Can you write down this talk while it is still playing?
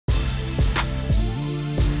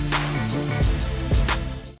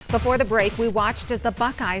Before the break, we watched as the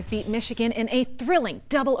Buckeyes beat Michigan in a thrilling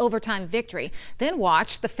double overtime victory, then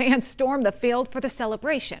watched the fans storm the field for the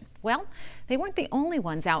celebration. Well, they weren't the only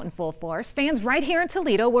ones out in full force. Fans right here in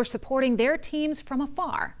Toledo were supporting their teams from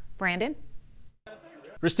afar. Brandon?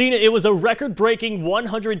 Christina, it was a record-breaking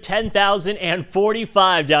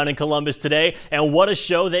 110,045 down in Columbus today, and what a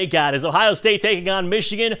show they got, as Ohio State taking on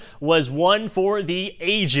Michigan was one for the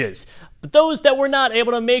ages. But those that were not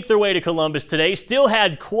able to make their way to Columbus today still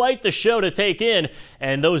had quite the show to take in,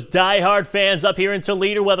 and those die-hard fans up here in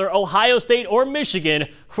Toledo, whether Ohio State or Michigan,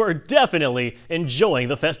 were definitely enjoying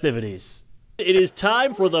the festivities. It is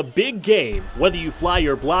time for the big game, whether you fly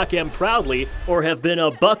your Block M proudly or have been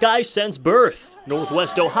a Buckeye since birth.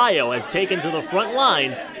 Northwest Ohio has taken to the front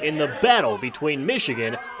lines in the battle between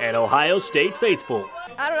Michigan and Ohio State faithful.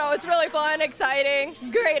 I don't know, it's really fun, exciting,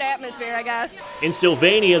 great atmosphere, I guess. In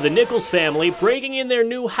Sylvania, the Nichols family breaking in their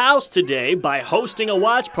new house today by hosting a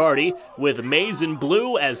watch party with maize and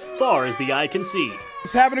blue as far as the eye can see.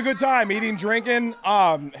 Just having a good time, eating, drinking,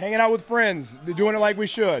 hanging out with friends, doing it like we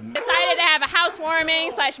should. Decided to have a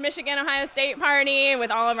housewarming / Michigan-Ohio State party with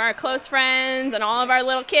all of our close friends and all of our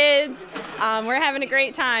little kids. We're having a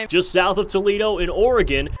great time. Just south of Toledo in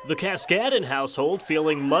Oregon, the Cascadon household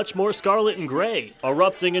feeling much more scarlet and gray,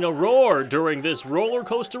 erupting in a roar during this roller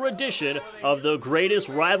coaster edition of the greatest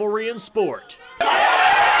rivalry in sport.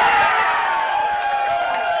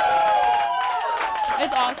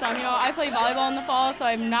 It's awesome. You know, I play volleyball in the fall, so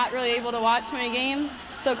I'm not really able to watch many games.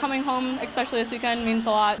 So coming home, especially this weekend, means a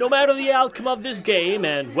lot. No matter the outcome of this game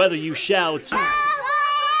and whether you shout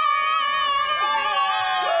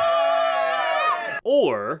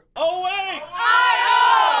or away,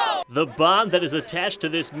 the bond that is attached to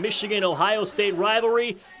this Michigan-Ohio State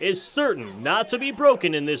rivalry is certain not to be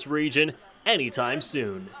broken in this region anytime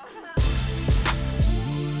soon.